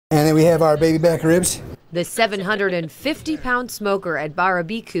And then we have our baby back ribs. The 750-pound smoker at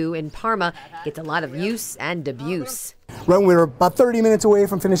Barabicu in Parma gets a lot of use and abuse. Right when we were about 30 minutes away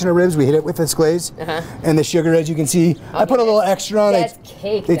from finishing our ribs, we hit it with this glaze. And the sugar, as you can see, I put a little extra on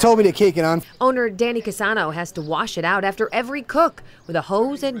it. They told me to cake it on. Owner Danny Cassano has to wash it out after every cook with a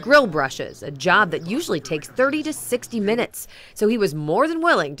hose and grill brushes, a job that usually takes 30 to 60 minutes. So he was more than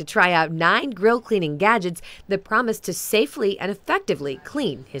willing to try out 9 grill cleaning gadgets that promise to safely and effectively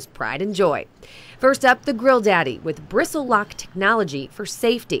clean his pride and joy. First up, the Grill Daddy with bristle lock technology for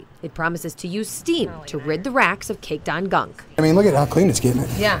safety. It promises to use steam to rid the racks of caked-on gunk. I mean, look at how clean it's getting it.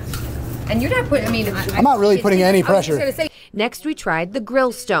 Yeah. And you're not putting, I'm not really putting any pressure. Next, we tried the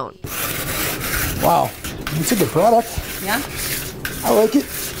Grill Stone. Wow, it's a good product. Yeah? I like it.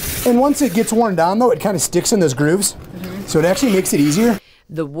 And once it gets worn down, though, it kind of sticks in those grooves. So it actually makes it easier.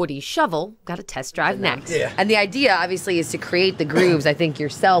 The woody shovel got a test drive next. Yeah. And the idea, obviously, is to create the grooves, I think,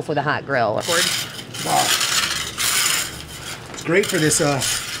 yourself with a hot grill. Wow. It's great for this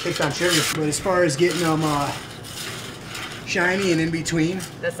caked-on sugar. But as far as getting them shiny and in between,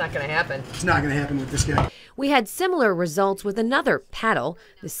 that's not going to happen. It's not going to happen with this guy. We had similar results with another paddle,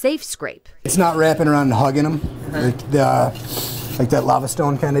 the Safe Scrape. It's not wrapping around and hugging them like that lava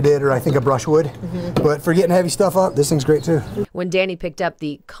stone kind of did, or I think a brushwood. But for getting heavy stuff up, this thing's great too. When Danny picked up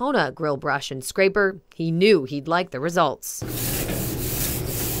the Kona grill brush and scraper, he knew he'd like the results.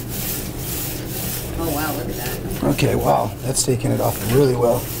 Oh wow, look at that. Okay, wow, that's taking it off really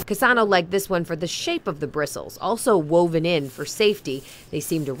well. Cassano liked this one for the shape of the bristles, also woven in for safety. They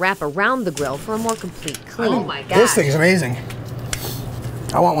seem to wrap around the grill for a more complete clean. Oh my God. This thing's amazing.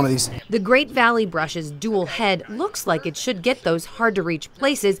 I want one of these. The Great Valley brush's dual head looks like it should get those hard-to-reach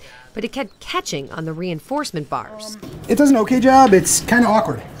places, but it kept catching on the reinforcement bars. It does an okay job. It's kind of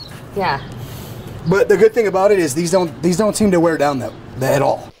awkward. Yeah. But the good thing about it is these don't seem to wear down that at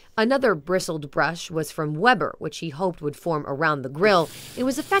all. Another bristled brush was from Weber, which he hoped would form around the grill. It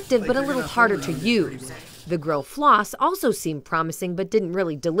was effective, but a little harder to use. The grill floss also seemed promising, but didn't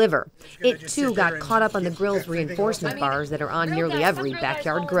really deliver. It, too, got caught up on the grill's reinforcement bars that are on nearly every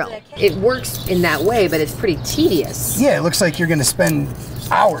backyard grill. It works in that way, but it's pretty tedious. Yeah, it looks like you're going to spend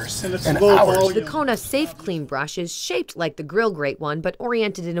hours and hours. The Kona Safe Clean brush is shaped like the grill grate one, but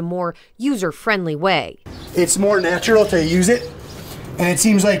oriented in a more user-friendly way. It's more natural to use it, and it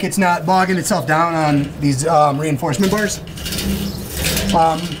seems like it's not bogging itself down on these reinforcement bars.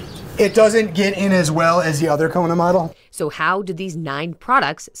 It doesn't get in as well as the other Kona model. So how do these 9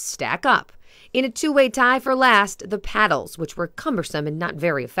 products stack up? In a two-way tie for last, the paddles, which were cumbersome and not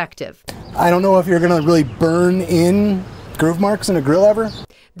very effective. I don't know if you're going to really burn in groove marks in a grill ever.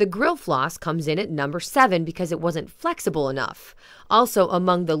 The grill floss comes in at number 7 because it wasn't flexible enough. Also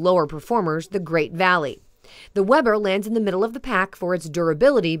among the lower performers, the Great Valley. The Weber lands in the middle of the pack for its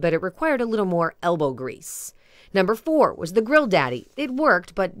durability, but it required a little more elbow grease. Number 4 was the Grill Daddy. It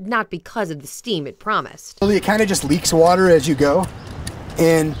worked, but not because of the steam it promised. It kind of just leaks water as you go,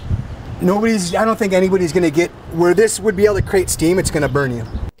 and I don't think anybody's going to get where this would be able to create steam. It's going to burn you.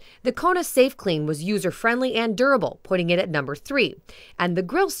 The Kona Safe Clean was user-friendly and durable, putting it at number 3. And the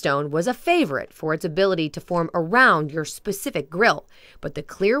Grill Stone was a favorite for its ability to form around your specific grill. But the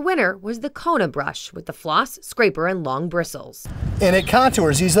clear winner was the Kona brush with the floss, scraper, and long bristles. And it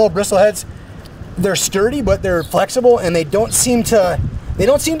contours. These little bristle heads, they're sturdy, but they're flexible, and they don't seem to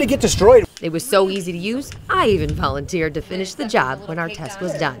get destroyed. It was so easy to use, I even volunteered to finish the job when our test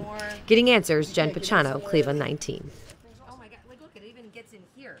was done. Getting Answers, Jen Pachano, Cleveland 19.